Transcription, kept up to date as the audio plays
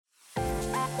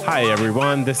Hi,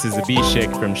 everyone. This is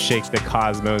Abhishek from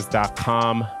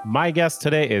ShakeTheCosmos.com. My guest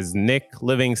today is Nick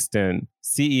Livingston,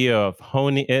 CEO of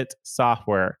Honeit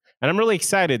Software. And I'm really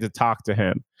excited to talk to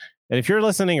him. And if you're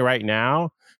listening right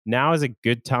now, now is a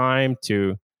good time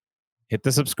to hit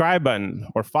the subscribe button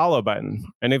or follow button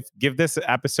and give this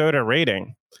episode a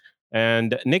rating.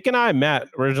 And Nick and I met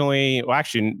originally, well,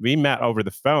 actually, we met over the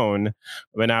phone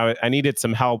when I needed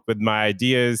some help with my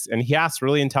ideas. And he asked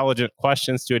really intelligent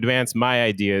questions to advance my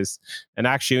ideas. And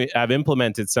actually, I've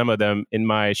implemented some of them in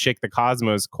my Shake the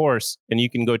Cosmos course. And you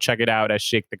can go check it out at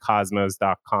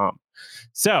shakethecosmos.com.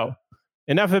 So,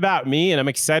 enough about me. And I'm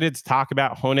excited to talk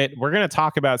about Honeit. We're going to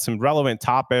talk about some relevant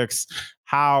topics,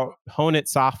 how Honeit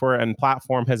software and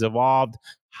platform has evolved,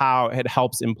 how it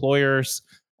helps employers,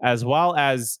 as well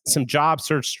as some job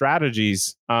search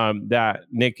strategies that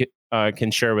Nick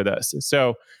can share with us.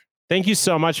 So thank you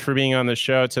so much for being on the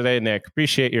show today, Nick.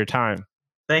 Appreciate your time.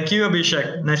 Thank you,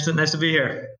 Abhishek. Nice to be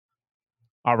here.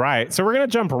 All right. So we're going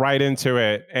to jump right into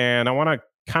it. And I want to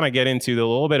kind of get into a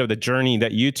little bit of the journey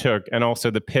that you took and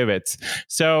also the pivots.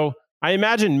 So I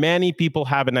imagine many people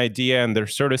have an idea and they're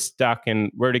sort of stuck in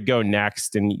where to go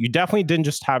next. And you definitely didn't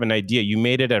just have an idea, you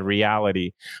made it a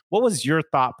reality. What was your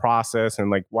thought process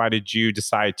and why did you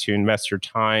decide to invest your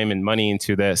time and money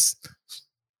into this?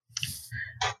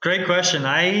 Great question.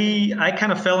 I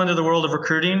kind of fell into the world of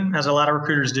recruiting, as a lot of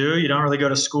recruiters do. You don't really go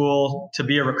to school to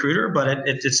be a recruiter, but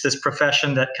it's this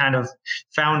profession that kind of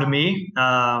found me.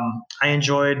 I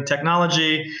enjoyed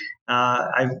technology.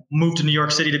 I moved to New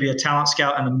York City to be a talent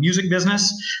scout in the music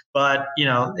business, but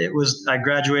I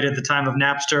graduated at the time of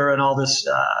Napster and all this,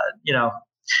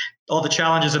 all the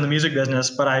challenges in the music business.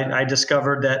 But I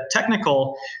discovered that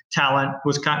technical talent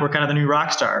were kind of the new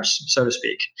rock stars, so to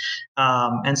speak.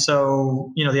 And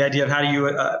so, the idea of how do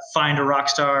you find a rock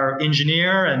star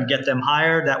engineer and get them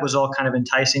hired, that was all kind of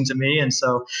enticing to me. And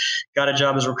so got a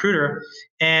job as a recruiter.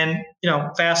 And,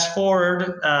 fast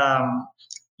forward,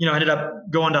 ended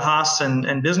up going to Haas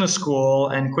and business school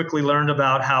and quickly learned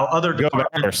about how other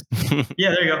departments,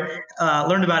 yeah, there you go.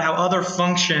 Learned about how other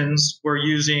functions were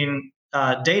using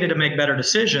data to make better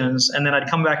decisions. And then I'd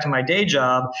come back to my day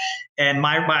job, and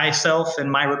myself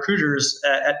and my recruiters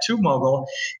at TubeMogul,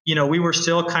 we were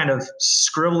still kind of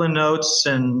scribbling notes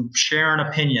and sharing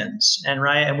opinions.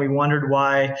 And we wondered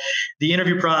why the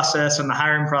interview process and the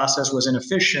hiring process was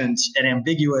inefficient and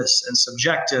ambiguous and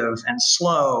subjective and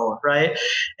slow, right?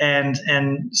 And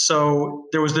so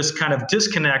there was this kind of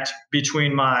disconnect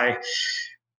between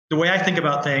the way I think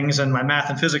about things and my math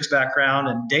and physics background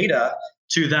and data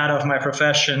to that of my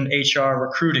profession, HR,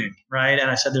 recruiting, right? And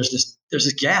I said, there's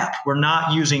this gap. We're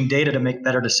not using data to make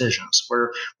better decisions.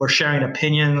 We're sharing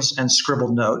opinions and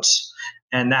scribbled notes,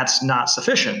 and that's not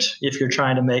sufficient if you're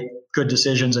trying to make good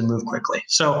decisions and move quickly.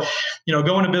 So,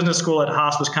 going to business school at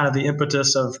Haas was kind of the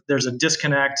impetus of there's a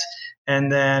disconnect.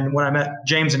 And then when I met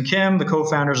James and Kim, the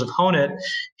co-founders of Honeit,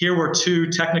 here were two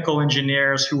technical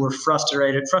engineers who were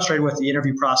frustrated with the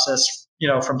interview process,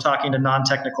 from talking to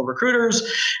non-technical recruiters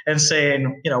and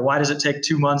saying, why does it take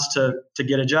 2 months to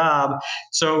get a job?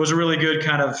 So it was a really good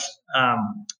kind of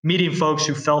meeting folks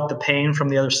who felt the pain from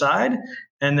the other side,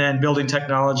 and then building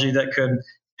technology that could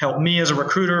help me as a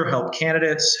recruiter, help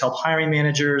candidates, help hiring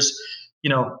managers,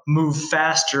 move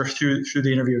faster through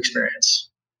the interview experience.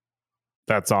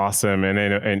 That's awesome,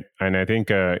 and I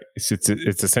think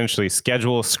it's essentially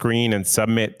schedule, screen, and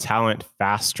submit talent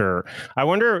faster. I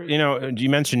wonder, you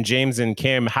mentioned James and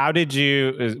Kim. How did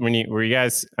were you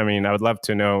guys? I mean, I would love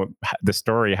to know the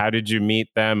story. How did you meet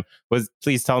them?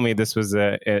 Please tell me this was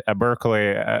a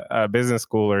Berkeley a business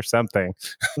school or something.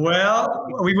 Well,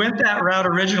 we went that route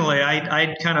originally.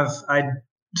 I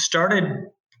started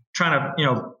trying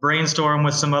to brainstorm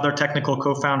with some other technical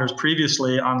co-founders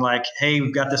previously on hey,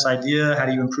 we've got this idea, how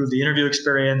do you improve the interview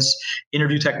experience,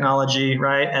 interview technology,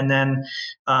 right? And then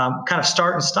kind of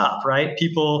start and stop, right?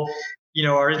 People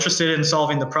are interested in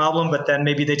solving the problem, but then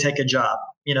maybe they take a job,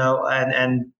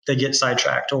 and they get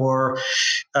sidetracked, or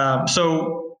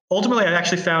so ultimately I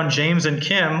actually found James and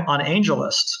Kim on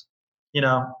AngelList,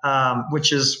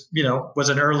 which is, was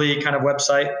an early kind of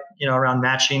website, around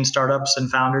matching startups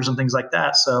and founders and things like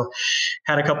that. So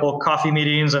had a couple of coffee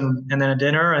meetings and then a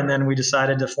dinner, and then we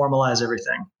decided to formalize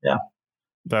everything. Yeah.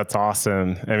 That's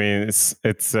awesome. I mean, it's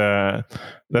that's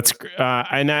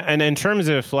and in terms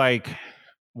of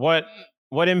what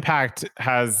impact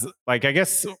has I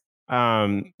guess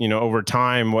over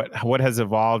time, what has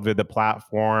evolved with the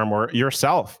platform or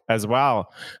yourself as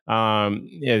well,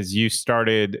 as you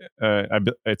started,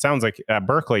 it sounds like at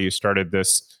Berkeley you started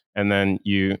this, and then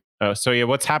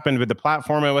what's happened with the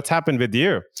platform and what's happened with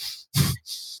you?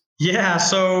 Yeah.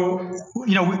 So,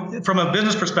 from a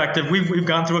business perspective, we've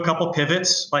gone through a couple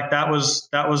pivots. Like that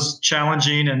was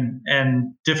challenging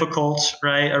and difficult,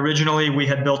 right? Originally, we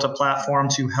had built a platform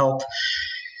to help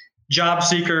job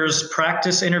seekers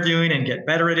practice interviewing and get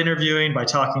better at interviewing by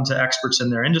talking to experts in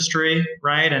their industry,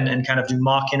 right? And kind of do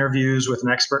mock interviews with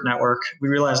an expert network. We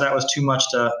realized that was too much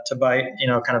to bite,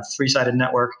 kind of three-sided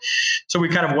network. So we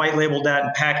kind of white labeled that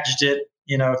and packaged it,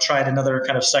 tried another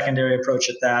kind of secondary approach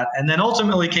at that. And then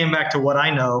ultimately came back to what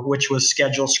I know, which was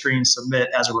schedule, screen, submit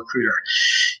as a recruiter.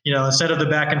 Instead of the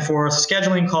back and forth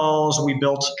scheduling calls, we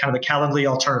built kind of the Calendly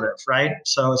alternative, right?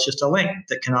 So it's just a link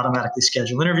that can automatically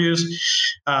schedule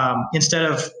interviews. Instead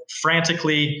of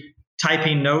frantically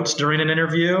typing notes during an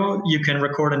interview, you can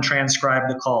record and transcribe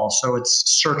the call. So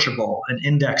it's searchable and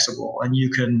indexable, and you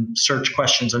can search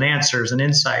questions and answers and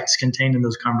insights contained in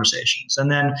those conversations.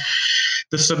 And then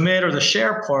the submit or the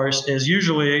share part is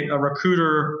usually a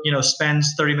recruiter,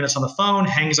 spends 30 minutes on the phone,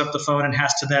 hangs up the phone, and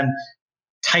has to then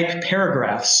type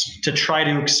paragraphs to try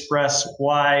to express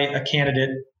why a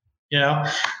candidate,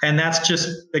 and that's just,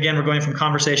 again, we're going from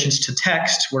conversations to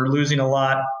text. We're losing a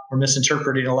lot. We're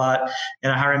misinterpreting a lot.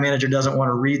 And a hiring manager doesn't want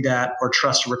to read that or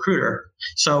trust a recruiter.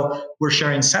 So we're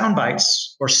sharing sound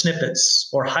bites or snippets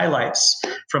or highlights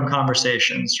from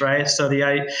conversations, right? So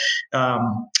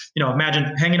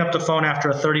imagine hanging up the phone after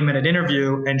a 30-minute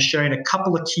interview and sharing a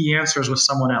couple of key answers with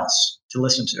someone else to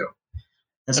listen to.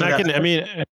 And so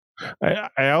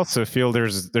I also feel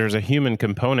there's a human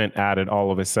component added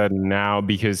all of a sudden now,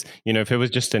 because, if it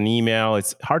was just an email,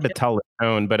 it's hard to tell the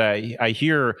tone, but I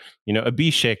hear,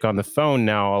 Abhishek on the phone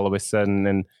now all of a sudden,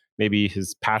 and maybe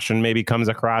his passion maybe comes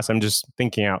across. I'm just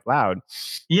thinking out loud.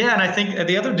 Yeah. And I think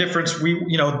the other difference,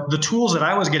 the tools that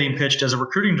I was getting pitched as a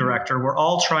recruiting director were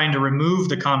all trying to remove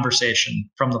the conversation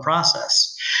from the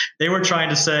process. They were trying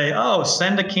to say,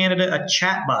 send a candidate a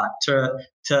chatbot to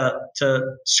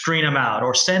screen them out,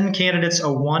 or send candidates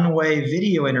a one-way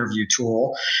video interview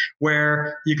tool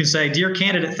where you can say, dear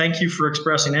candidate, thank you for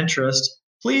expressing interest.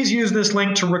 Please use this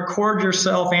link to record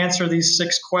yourself, answer these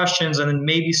 6 questions, and then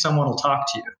maybe someone will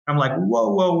talk to you. I'm like,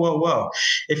 whoa.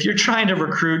 If you're trying to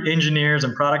recruit engineers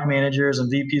and product managers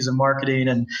and VPs of marketing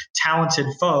and talented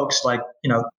folks like,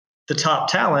 the top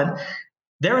talent,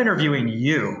 they're interviewing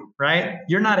you, right?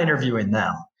 You're not interviewing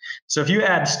them. So if you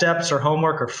add steps or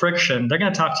homework or friction, they're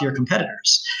going to talk to your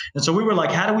competitors. And so we were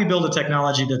like, how do we build a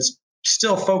technology that's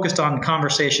still focused on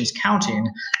conversations counting,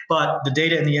 but the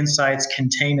data and the insights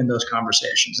contained in those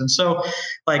conversations? And so,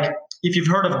 like, if you've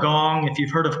heard of Gong, if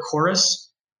you've heard of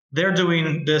Chorus, they're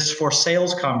doing this for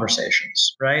sales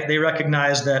conversations, right? They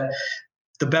recognize that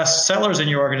the best sellers in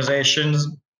your organizations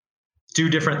do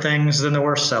different things than the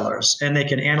worst sellers, and they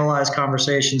can analyze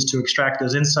conversations to extract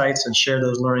those insights and share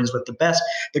those learnings with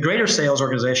the greater sales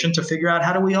organization to figure out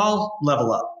how do we all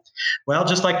level up. Well,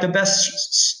 just like the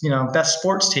best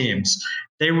sports teams,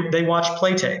 they watch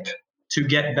play tape to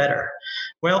get better.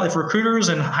 Well, if recruiters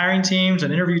and hiring teams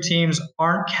and interview teams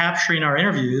aren't capturing our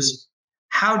interviews,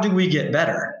 how do we get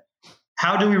better?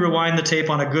 How do we rewind the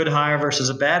tape on a good hire versus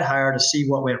a bad hire to see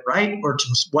what went right or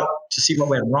to see what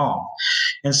went wrong?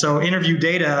 And so interview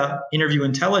data, interview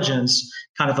intelligence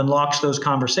kind of unlocks those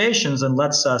conversations and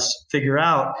lets us figure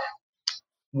out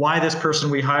why this person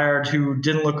we hired who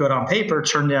didn't look good on paper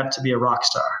turned out to be a rock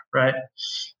star, right?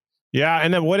 Yeah.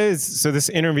 And then so this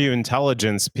interview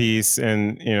intelligence piece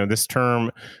and, this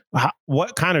term,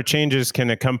 what kind of changes can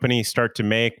a company start to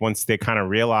make once they kind of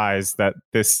realize that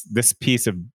this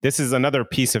is another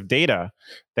piece of data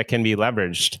that can be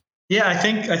leveraged? Yeah, I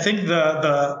think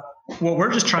the what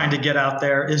we're just trying to get out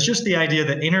there is just the idea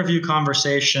that interview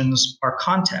conversations are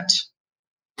content,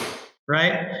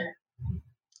 right?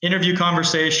 Interview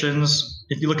conversations,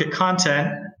 if you look at content,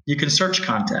 you can search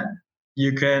content.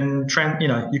 You can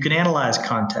you can analyze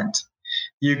content.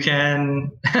 You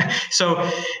can so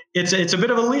it's a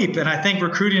bit of a leap, and I think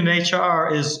recruiting and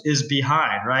HR is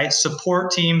behind, right?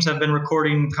 Support teams have been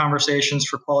recording conversations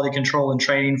for quality control and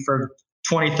training for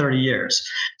 20, 30 years.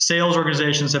 Sales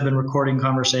organizations have been recording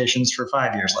conversations for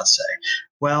 5 years, let's say.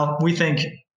 Well, we think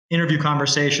interview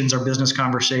conversations are business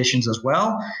conversations as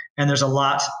well. And there's a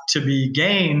lot to be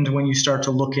gained when you start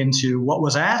to look into what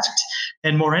was asked,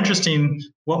 and more interesting,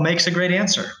 what makes a great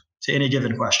answer to any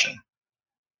given question.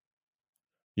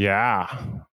 Yeah.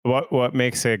 What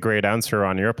makes a great answer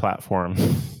on your platform?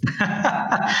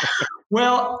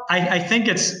 Well, I think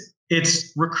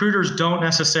it's recruiters don't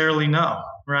necessarily know,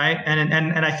 right?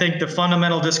 And I think the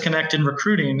fundamental disconnect in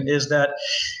recruiting is that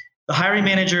the hiring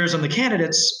managers and the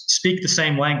candidates speak the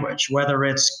same language, whether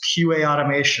it's QA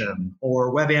automation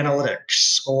or web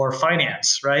analytics or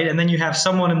finance, right? And then you have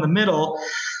someone in the middle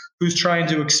who's trying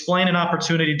to explain an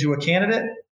opportunity to a candidate,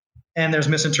 and there's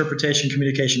misinterpretation,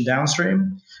 communication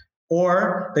downstream.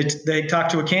 Or they talk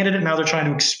to a candidate, now they're trying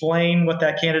to explain what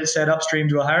that candidate said upstream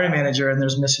to a hiring manager, and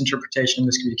there's misinterpretation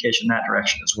and miscommunication in that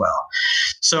direction as well.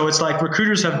 So it's like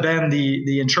recruiters have been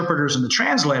the interpreters and the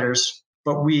translators,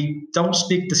 but we don't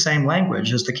speak the same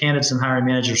language as the candidates and hiring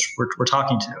managers we're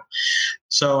talking to.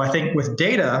 So I think with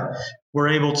data, we're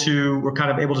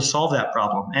kind of able to solve that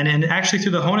problem. And actually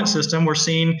through the Honeit system, we're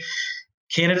seeing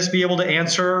candidates be able to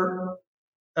answer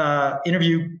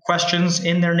interview questions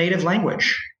in their native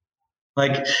language.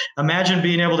 Like, imagine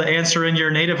being able to answer in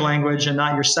your native language and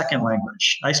not your second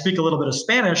language. I speak a little bit of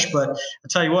Spanish, but I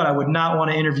tell you what, I would not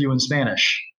want to interview in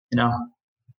Spanish,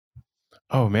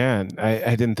 Oh man,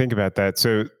 I didn't think about that.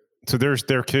 So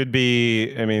there could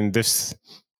be, this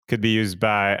could be used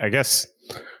by, I guess.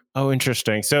 Oh,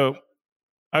 interesting. So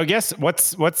I guess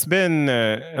what's been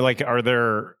are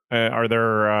there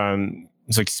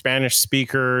like Spanish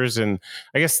speakers, and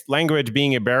I guess language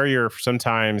being a barrier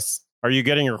sometimes. Are you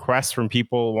getting requests from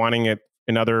people wanting it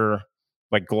in other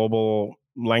like global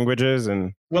languages?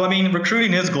 And well,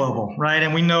 recruiting is global, right?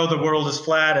 And we know the world is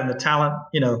flat, and the talent,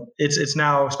 it's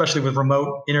now, especially with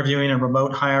remote interviewing and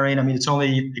remote hiring. It's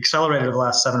only accelerated over the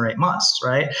last 7 or 8 months,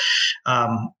 right?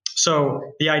 So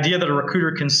the idea that a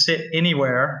recruiter can sit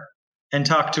anywhere and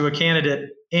talk to a candidate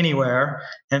anywhere,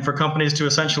 and for companies to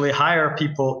essentially hire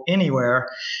people anywhere,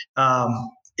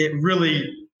 it really,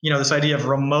 this idea of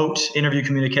remote interview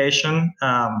communication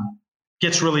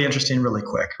gets really interesting really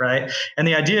quick, right? And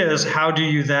the idea is, how do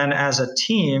you then, as a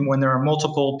team, when there are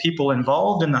multiple people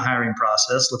involved in the hiring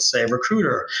process, let's say a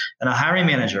recruiter and a hiring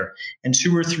manager and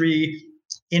 2 or 3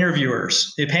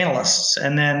 interviewers, panelists,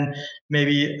 and then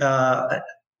maybe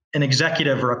an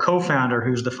executive or a co-founder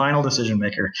who's the final decision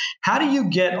maker, how do you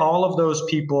get all of those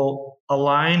people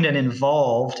aligned and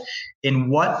involved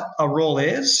in what a role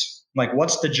is? Like,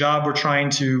 what's the job we're trying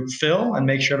to fill, and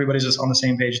make sure everybody's just on the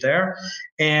same page there.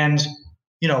 And,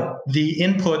 the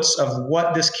inputs of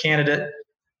what this candidate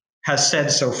has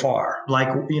said so far. Like,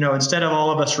 instead of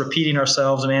all of us repeating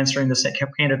ourselves and answering the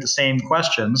candidate the same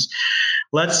questions,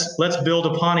 let's build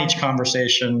upon each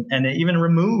conversation and even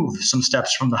remove some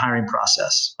steps from the hiring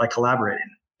process by collaborating.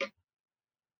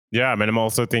 Yeah. I'm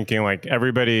also thinking like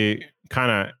everybody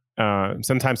kind of,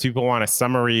 sometimes people want a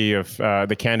summary of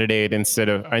the candidate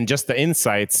and just the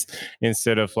insights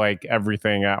instead of like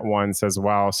everything at once as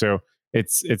well. So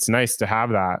it's nice to have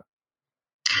that.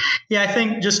 Yeah, I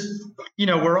think just,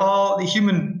 we're all the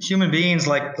human beings,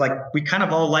 like we kind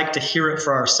of all like to hear it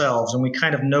for ourselves, and we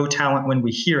kind of know talent when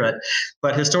we hear it.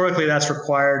 But historically, that's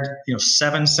required,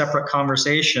 7 separate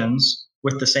conversations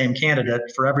with the same candidate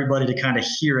for everybody to kind of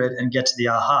hear it and get to the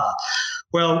aha.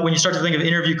 Well, when you start to think of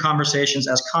interview conversations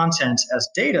as content, as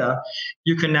data,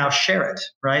 you can now share it,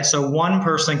 right? So one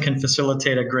person can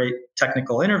facilitate a great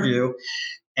technical interview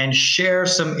and share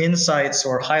some insights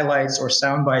or highlights or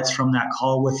sound bites from that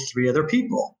call with 3 other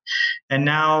people. And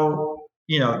now,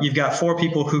 you've got 4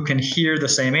 people who can hear the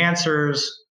same answers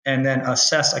and then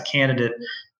assess a candidate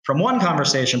from one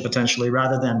conversation potentially,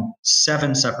 rather than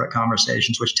 7 separate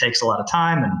conversations, which takes a lot of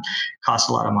time and costs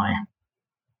a lot of money.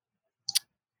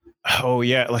 Oh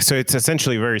yeah. So it's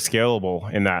essentially very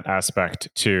scalable in that aspect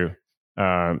too.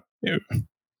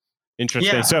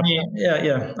 Interesting.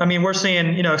 Yeah. We're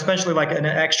seeing, especially like an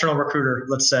external recruiter,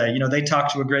 let's say, they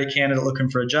talk to a great candidate looking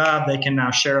for a job. They can now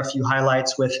share a few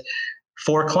highlights with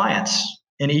 4 clients,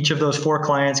 and each of those 4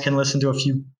 clients can listen to a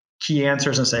few key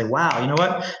answers and say, wow, you know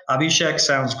what? Abhishek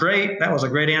sounds great. That was a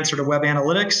great answer to web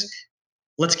analytics.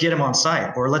 Let's get him on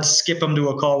site, or let's skip him to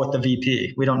a call with the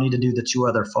VP. We don't need to do the 2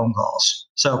 other phone calls.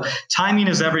 So timing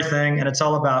is everything. And it's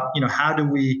all about, how do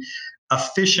we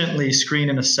efficiently screen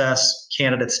and assess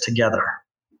candidates together?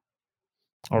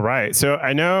 All right. So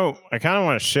I know I kind of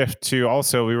want to shift to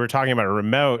also, we were talking about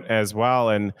remote as well.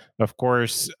 And of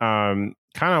course, kind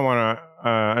of want to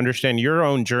understand your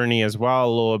own journey as well a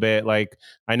little bit. Like,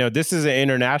 I know this is an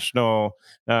international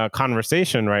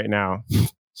conversation right now.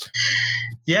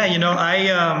 Yeah,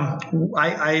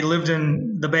 I lived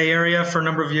in the Bay Area for a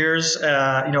number of years,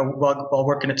 while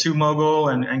working at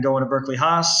TubeMogul and going to Berkeley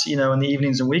Haas, in the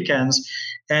evenings and weekends,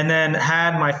 and then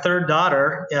had my 3rd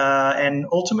daughter, and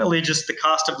ultimately just the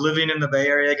cost of living in the Bay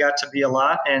Area got to be a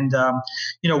lot. And,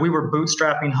 we were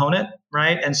bootstrapping Honeit,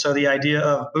 right? And so the idea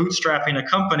of bootstrapping a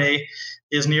company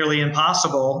is nearly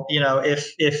impossible,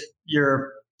 if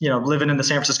you're, living in the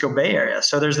San Francisco Bay Area.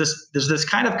 So there's this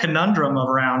kind of conundrum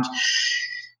around,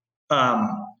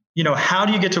 how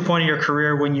do you get to a point in your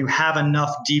career when you have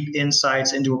enough deep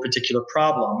insights into a particular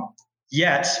problem,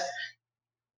 yet,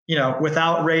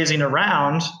 without raising a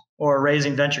round or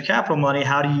raising venture capital money,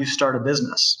 how do you start a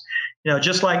business?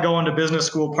 Just like going to business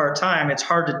school part-time, it's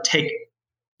hard to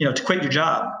to quit your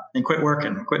job and quit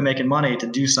working, quit making money to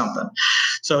do something.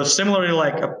 So similarly,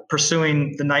 like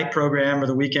pursuing the night program or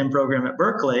the weekend program at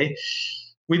Berkeley,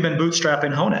 we've been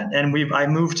bootstrapping Honeit. And I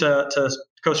moved to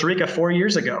Costa Rica 4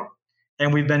 years ago.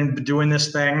 And we've been doing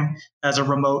this thing as a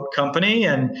remote company,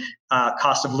 and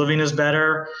cost of living is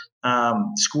better.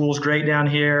 School's great down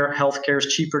here. Healthcare is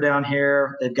cheaper down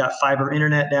here. They've got fiber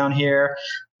internet down here.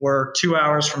 We're 2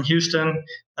 hours from Houston,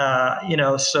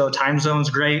 so time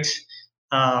zone's great.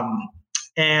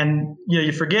 And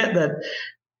you forget that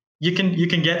you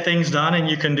can get things done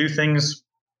and you can do things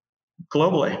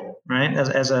globally, right?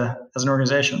 As an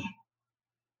organization.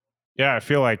 Yeah, I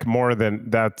feel like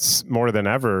that's more than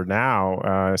ever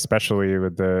now, especially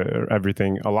with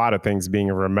a lot of things being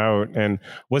remote. And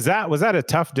was that a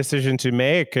tough decision to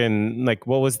make? And like,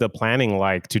 what was the planning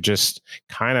like to just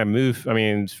kind of move? I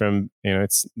mean, from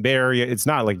it's Bay Area. It's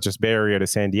not like just Bay Area to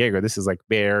San Diego. This is like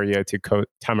Bay Area to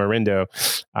Tamarindo,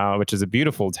 which is a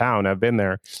beautiful town. I've been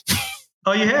there.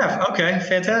 Oh, you have? Okay,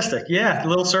 fantastic. Yeah,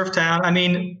 little surf town. I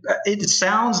mean, it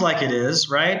sounds like it is,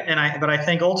 right? But I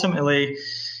think ultimately,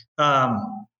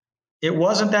 it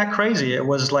wasn't that crazy. It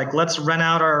was like, let's rent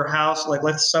out our house, like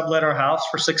let's sublet our house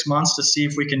for 6 months to see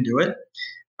if we can do it.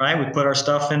 Right? We put our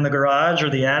stuff in the garage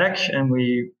or the attic and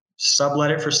we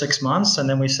sublet it for 6 months. And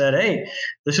then we said, hey,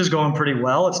 this is going pretty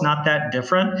well. It's not that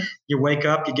different. You wake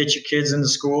up, you get your kids into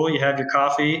school, you have your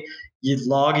coffee, you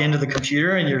log into the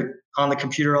computer and you're on the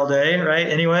computer all day, right?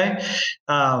 Anyway,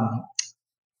 and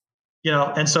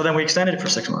so then we extended it for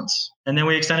 6 months and then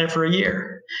we extended it for a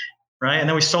year. Right. And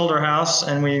then we sold our house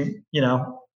and we,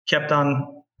 kept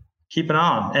on keeping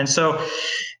on. And so,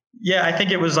 yeah, I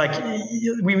think it was like,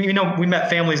 we met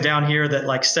families down here that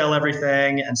like sell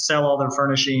everything and sell all their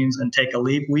furnishings and take a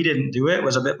leap. We didn't do it. It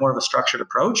was a bit more of a structured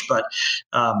approach. But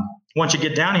once you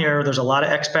get down here, there's a lot of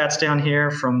expats down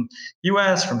here from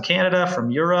US, from Canada,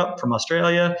 from Europe, from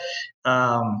Australia,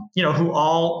 who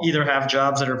all either have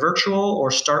jobs that are virtual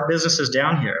or start businesses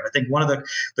down here. I think one of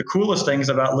the coolest things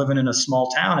about living in a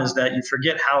small town is that you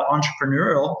forget how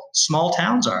entrepreneurial small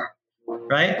towns are.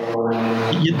 Right?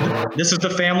 This is the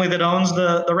family that owns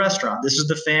the restaurant. This is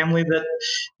the family that,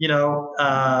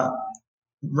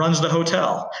 runs the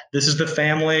hotel. This is the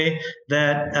family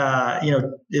that,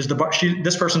 is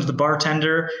this person's the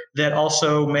bartender that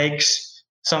also makes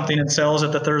something and sells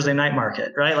at the Thursday night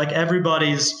market, right? Like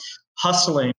everybody's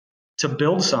hustling to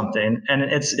build something. And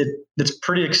it's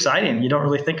pretty exciting. You don't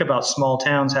really think about small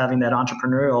towns having that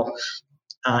entrepreneurial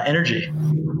energy.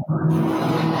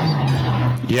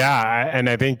 Yeah, and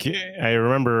I think I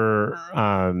remember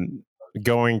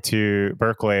going to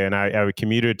Berkeley, and I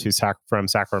commuted from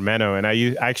Sacramento, and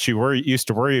I actually used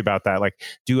to worry about that. Like,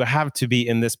 do I have to be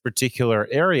in this particular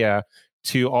area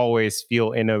to always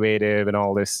feel innovative and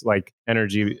all this like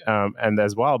energy, and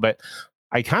as well? But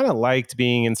I kind of liked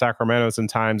being in Sacramento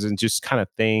sometimes and just kind of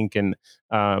think and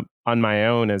on my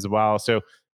own as well. So,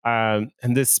 and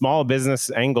this small business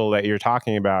angle that you're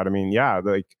talking about, I mean, yeah,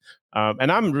 like.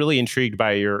 And I'm really intrigued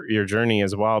by your journey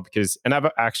as well, because, and I've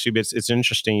actually, it's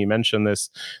interesting you mentioned this.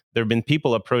 There have been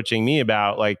people approaching me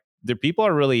about like, people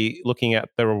are really looking at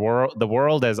the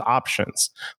world as options.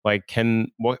 Like,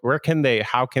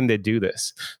 how can they do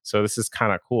this? So this is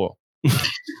kind of cool.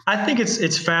 I think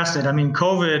it's fascinating. I mean,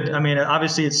 COVID,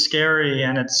 obviously it's scary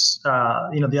and it's,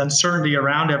 the uncertainty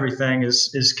around everything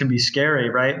can be scary,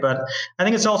 right? But I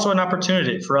think it's also an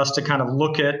opportunity for us to kind of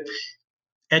look at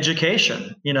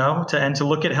education, to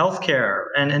look at healthcare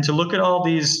and to look at all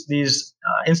these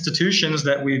institutions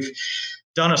that we've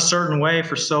done a certain way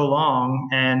for so long.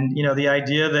 And, the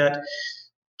idea that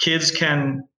kids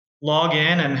can log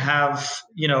in and have,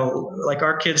 like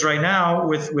our kids right now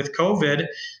with COVID,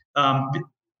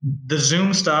 the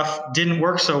Zoom stuff didn't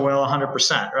work so well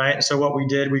 100%, right? So what we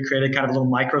did, we created kind of a little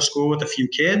micro school with a few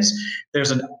kids.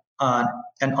 There's an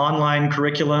online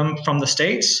curriculum from the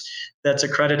States that's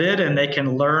accredited and they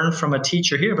can learn from a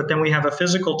teacher here, but then we have a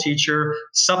physical teacher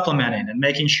supplementing and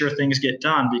making sure things get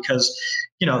done because,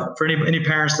 for any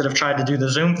parents that have tried to do the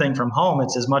Zoom thing from home,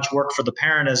 it's as much work for the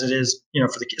parent as it is,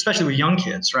 for especially with young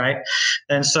kids. Right.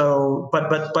 And so,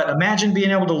 but imagine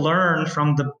being able to learn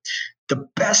from the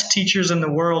best teachers in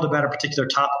the world about a particular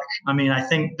topic. I mean, I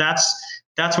think that's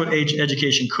what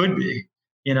education could be,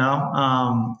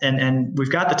 and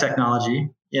we've got the technology,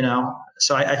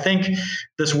 So I think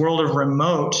this world of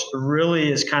remote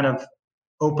really is kind of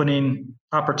opening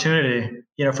opportunity,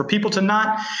 for people to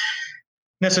not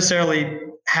necessarily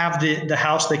have the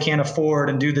house they can't afford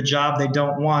and do the job they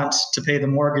don't want to pay the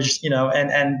mortgage,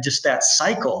 and just that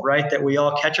cycle, right, that we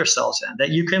all catch ourselves in,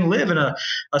 that you can live in a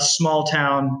small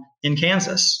town in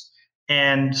Kansas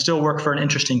and still work for an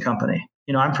interesting company.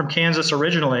 I'm from Kansas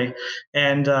originally,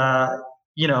 and,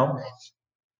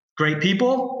 great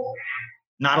people,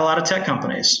 not a lot of tech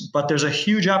companies, but there's a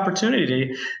huge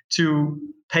opportunity to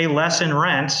pay less in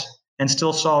rent and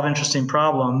still solve interesting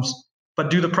problems,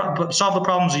 but solve the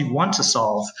problems you want to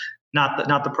solve,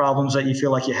 not the problems that you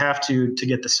feel like you have to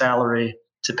get the salary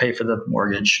to pay for the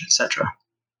mortgage, etc.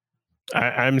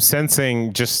 I'm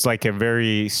sensing just like a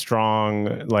very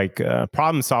strong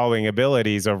problem solving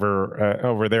abilities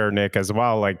over there, Nick, as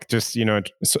well. Like just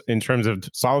in terms of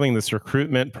solving this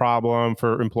recruitment problem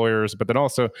for employers, but then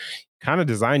also kind of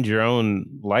designed your own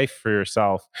life for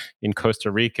yourself in Costa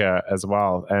Rica as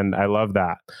well, and I love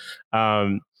that.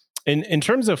 In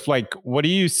terms of like, what do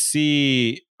you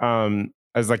see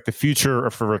as like the future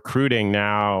for recruiting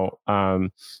now?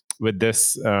 With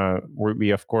this,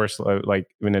 we of course like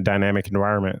in a dynamic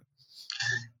environment.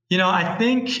 I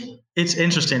think it's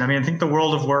interesting. I mean, I think the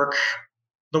world of work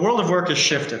has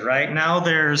shifted. Right now,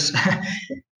 there's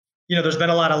there's been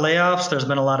a lot of layoffs. There's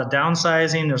been a lot of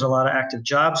downsizing. There's a lot of active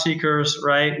job seekers,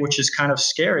 right? Which is kind of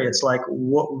scary. It's like,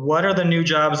 what are the new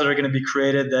jobs that are going to be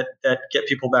created that get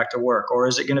people back to work, or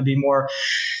is it going to be more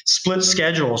split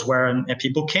schedules where and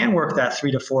people can work that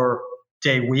 3 to 4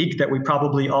 day week that we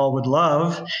probably all would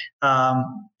love,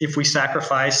 if we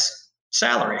sacrifice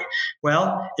salary?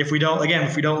 Well, if we don't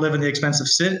live in the expensive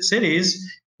cities,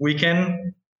 we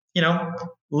can,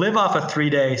 live off a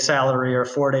 3-day salary or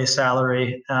 4-day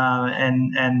salary.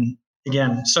 And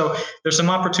again, so there's some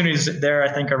opportunities there,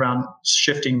 I think, around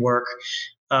shifting work.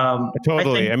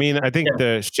 Totally. I think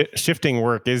the shifting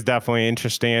work is definitely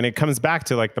interesting, and it comes back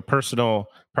to like the personal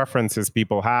preferences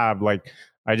people have. Like,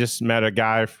 I just met a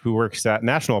guy who works at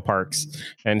national parks,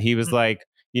 and he was like,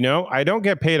 I don't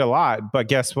get paid a lot, but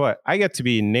guess what? I get to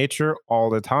be in nature all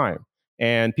the time,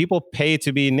 and people pay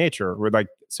to be in nature. We're like,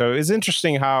 so it's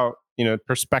interesting how,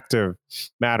 perspective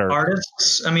matters.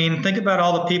 Artists, think about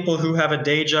all the people who have a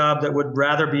day job that would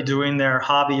rather be doing their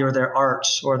hobby or their art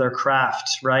or their craft,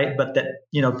 right? But that,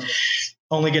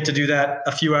 only get to do that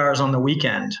a few hours on the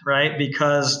weekend, right?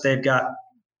 Because they've got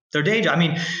their day job.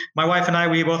 My wife and I,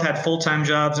 we both had full-time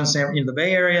jobs in the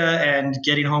Bay Area, and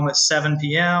getting home at 7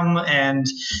 p.m. and,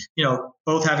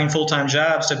 both having full-time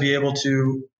jobs to be able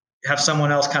to have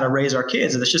someone else kind of raise our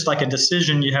kids. And it's just like a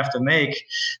decision you have to make.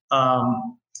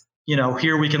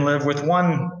 Here we can live with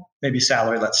one maybe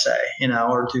salary, let's say,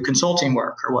 or do consulting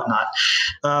work or whatnot.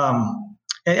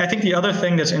 I think the other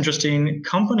thing that's interesting,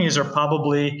 companies are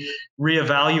probably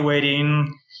reevaluating,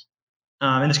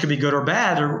 and this could be good or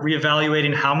bad, or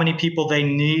reevaluating how many people they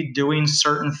need doing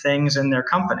certain things in their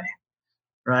company,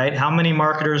 right? How many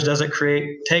marketers does it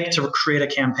take to create a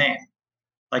campaign?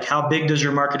 Like, how big does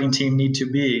your marketing team need to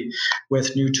be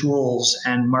with new tools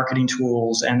and marketing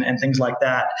tools and things like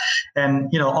that? And,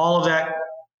 all of that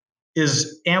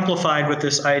is amplified with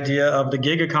this idea of the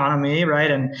gig economy, right?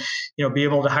 And, be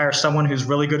able to hire someone who's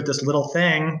really good at this little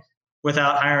thing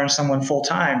without hiring someone full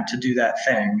time to do that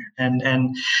thing.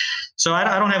 And so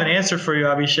I don't have an answer for you,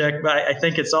 Abhishek, but I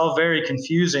think it's all very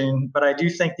confusing. But I do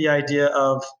think the idea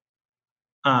of,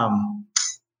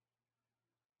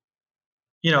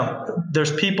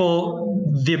 there's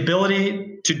people, the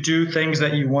ability to do things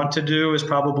that you want to do is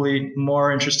probably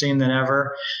more interesting than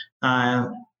ever.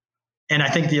 And I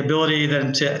think the ability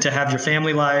then to have your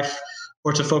family life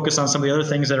or to focus on some of the other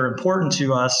things that are important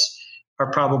to us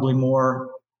are probably more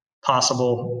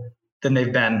possible than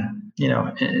they've been,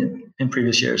 in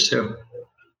previous years too.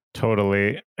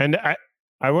 Totally. And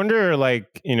I wonder,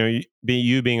 like,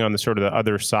 you being on the sort of the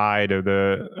other side of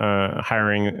the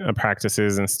hiring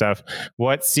practices and stuff,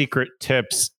 what secret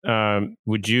tips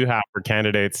would you have for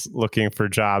candidates looking for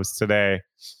jobs today?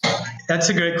 That's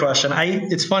a great question.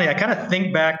 It's funny. I kind of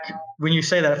think back when you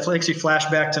say that, it makes you flash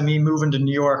back to me moving to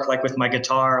New York, like with my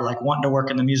guitar, like wanting to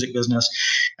work in the music business.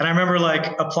 And I remember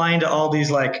like applying to all these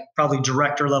like probably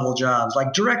director level jobs,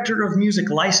 like director of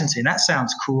music licensing. That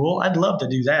sounds cool. I'd love to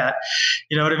do that.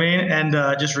 You know what I mean? And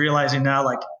just realizing now,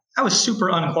 like, I was super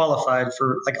unqualified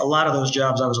for like a lot of those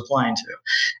jobs I was applying to.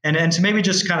 And to maybe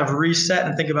just kind of reset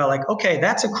and think about like, okay,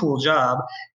 that's a cool job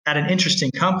at an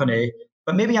interesting company,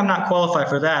 but maybe I'm not qualified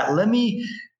for that. Let me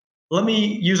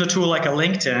use a tool like a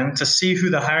LinkedIn to see who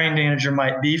the hiring manager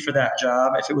might be for that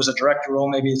job. If it was a director role,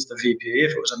 maybe it's the VP.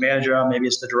 If it was a manager role, maybe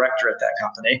it's the director at that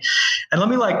company. And let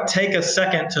me like take a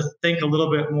second to think a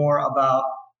little bit more about,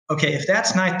 okay, if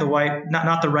that's not the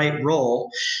right role,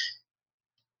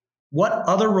 what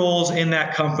other roles in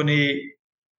that company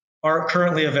are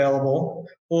currently available?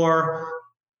 Or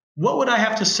what would I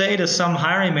have to say to some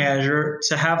hiring manager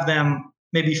to have them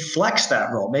maybe flex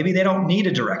that role? Maybe they don't need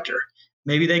a director.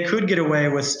 Maybe they could get away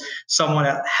with someone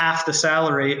at half the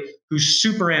salary who's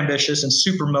super ambitious and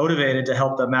super motivated to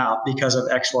help them out because of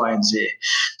X, Y, and Z.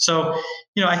 So,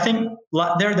 I think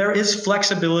there is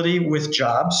flexibility with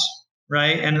jobs,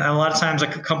 right? And a lot of times a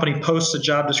company posts a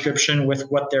job description with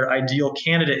what their ideal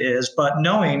candidate is, but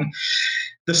knowing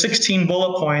the 16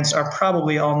 bullet points are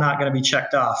probably all not going to be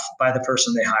checked off by the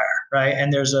person they hire, right?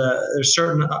 And there's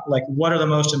certain, like, what are the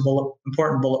most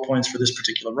important bullet points for this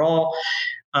particular role?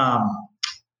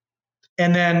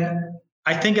 And then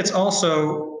I think it's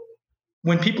also,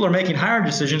 when people are making hiring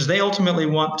decisions, they ultimately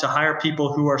want to hire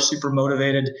people who are super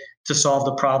motivated to solve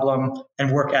the problem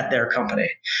and work at their company.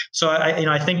 So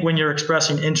I think when you're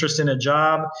expressing interest in a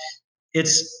job,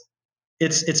 it's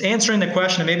answering the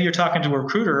question, and maybe you're talking to a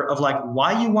recruiter, of like,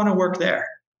 why you want to work there.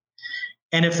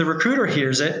 And if the recruiter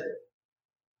hears it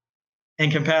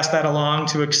and can pass that along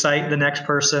to excite the next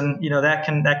person, that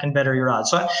can better your odds.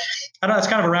 So I know it's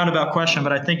kind of a roundabout question,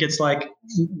 but I think it's like,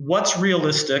 what's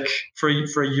realistic for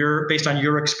your, based on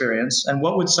your experience, and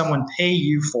what would someone pay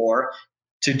you for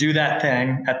to do that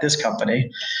thing at this company?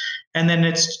 And then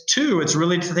it's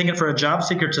really thinking for a job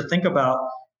seeker to think about,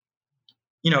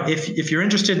 if you're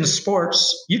interested in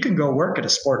sports, you can go work at a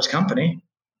sports company,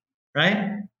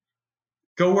 right?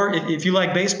 Go work. If you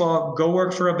like baseball, go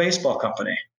work for a baseball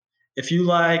company. If you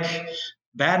like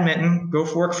badminton, go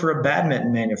work for a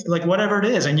badminton manufacturer, like whatever it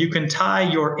is. And you can tie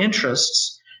your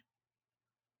interests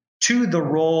to the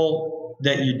role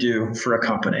that you do for a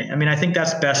company. I mean, I think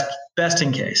that's best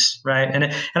in case, right? And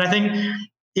I think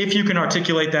if you can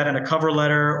articulate that in a cover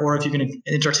letter, or if you can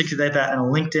articulate that in a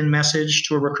LinkedIn message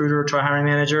to a recruiter or to a hiring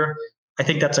manager, I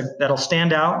think that'll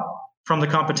stand out from the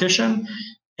competition.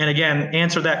 And again,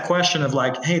 answer that question of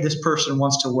like, hey, this person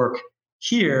wants to work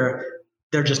here.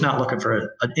 They're just not looking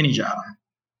for any job.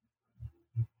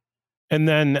 And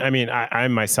then, I mean, I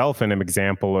myself am an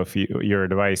example of your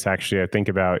advice. Actually, I think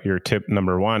about your tip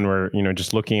number one, where,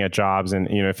 just looking at jobs, and,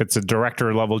 if it's a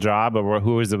director level job, or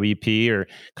who is the VP, or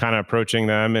kind of approaching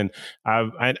them. And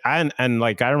I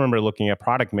remember looking at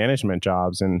product management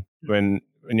jobs, and when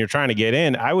you're trying to get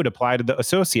in, I would apply to the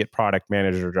associate product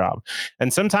manager job.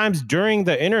 And sometimes during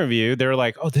the interview, they're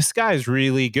like, oh, this guy's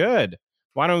really good.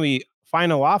 Why don't we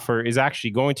final offer is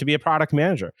actually going to be a product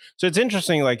manager. So it's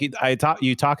interesting. Like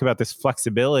you talk about this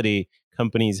flexibility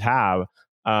companies have,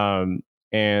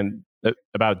 and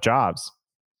about jobs.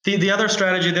 The other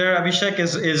strategy there, Abhishek,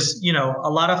 is a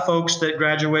lot of folks that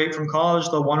graduate from college,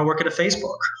 they'll want to work at a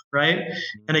Facebook, right?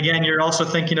 And again, you're also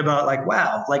thinking about like,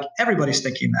 wow, like everybody's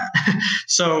thinking that.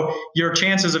 So your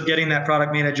chances of getting that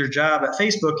product manager job at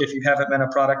Facebook, if you haven't been a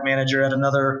product manager at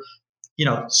another,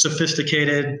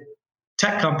 sophisticated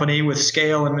tech company with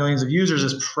scale and millions of users,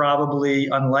 is probably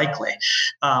unlikely.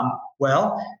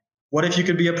 Well, what if you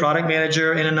could be a product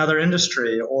manager in another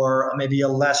industry, or maybe a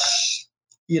less,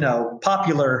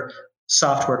 popular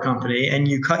software company, and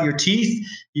you cut your teeth,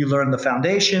 you learn the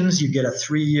foundations, you get a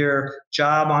 3-year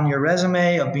job on your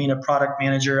resume of being a product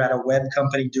manager at a web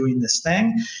company doing this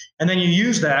thing. And then you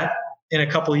use that in a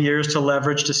couple of years to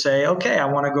leverage to say, okay, I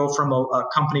want to go from a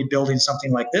company building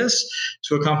something like this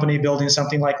to a company building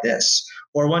something like this.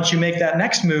 Or once you make that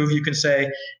next move, you can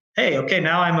say, hey, okay,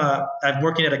 now I'm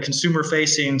working at a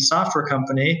consumer-facing software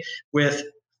company with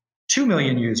 2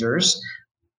 million users.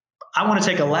 I want to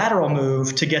take a lateral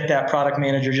move to get that product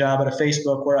manager job at a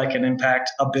Facebook where I can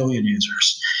impact 1 billion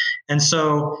users. And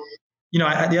so,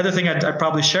 the other thing I'd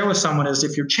probably share with someone is,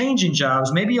 if you're changing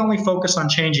jobs, maybe only focus on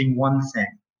changing one thing,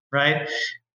 right?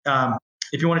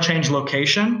 If you want to change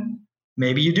location,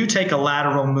 maybe you do take a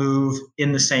lateral move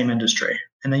in the same industry,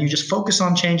 and then you just focus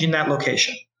on changing that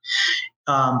location.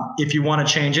 If you want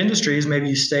to change industries, maybe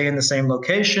you stay in the same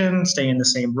location, stay in the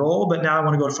same role, but now I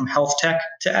want to go from health tech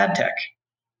to ad tech.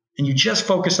 And you just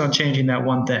focus on changing that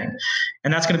one thing.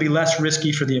 And that's going to be less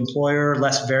risky for the employer,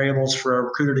 less variables for a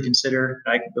recruiter to consider,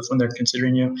 right, when they're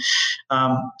considering you.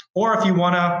 Or if you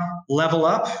want to level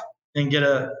up and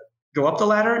go up the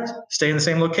ladder, stay in the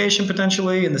same location,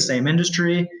 potentially in the same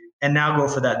industry, and now go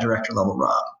for that director level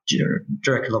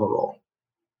role.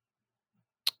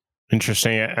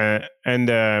 Interesting. And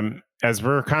as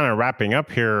we're kind of wrapping up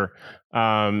here,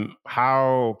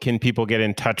 how can people get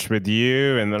in touch with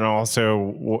you? And then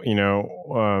also,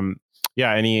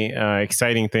 any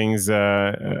exciting things?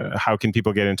 How can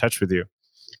people get in touch with you?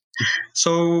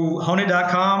 So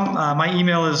honeit.com. My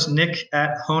email is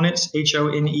nick@honeit,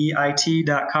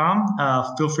 HONEIT.com.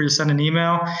 Feel free to send an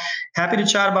email. Happy to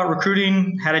chat about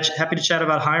recruiting. Happy to chat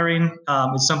about hiring.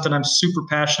 It's something I'm super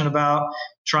passionate about,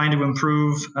 trying to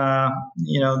improve,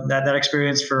 that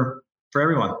experience for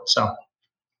everyone. So.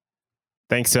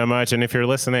 Thanks so much. And if you're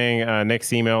listening,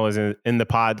 Nick's email is in the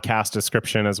podcast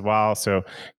description as well. So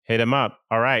hit him up.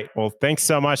 All right. Well, thanks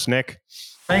so much, Nick.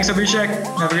 Thanks, Abhishek.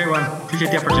 Have a great one.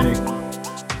 Appreciate the opportunity.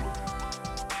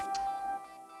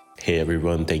 Hey,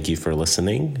 everyone. Thank you for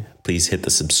listening. Please hit the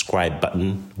subscribe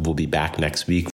button. We'll be back next week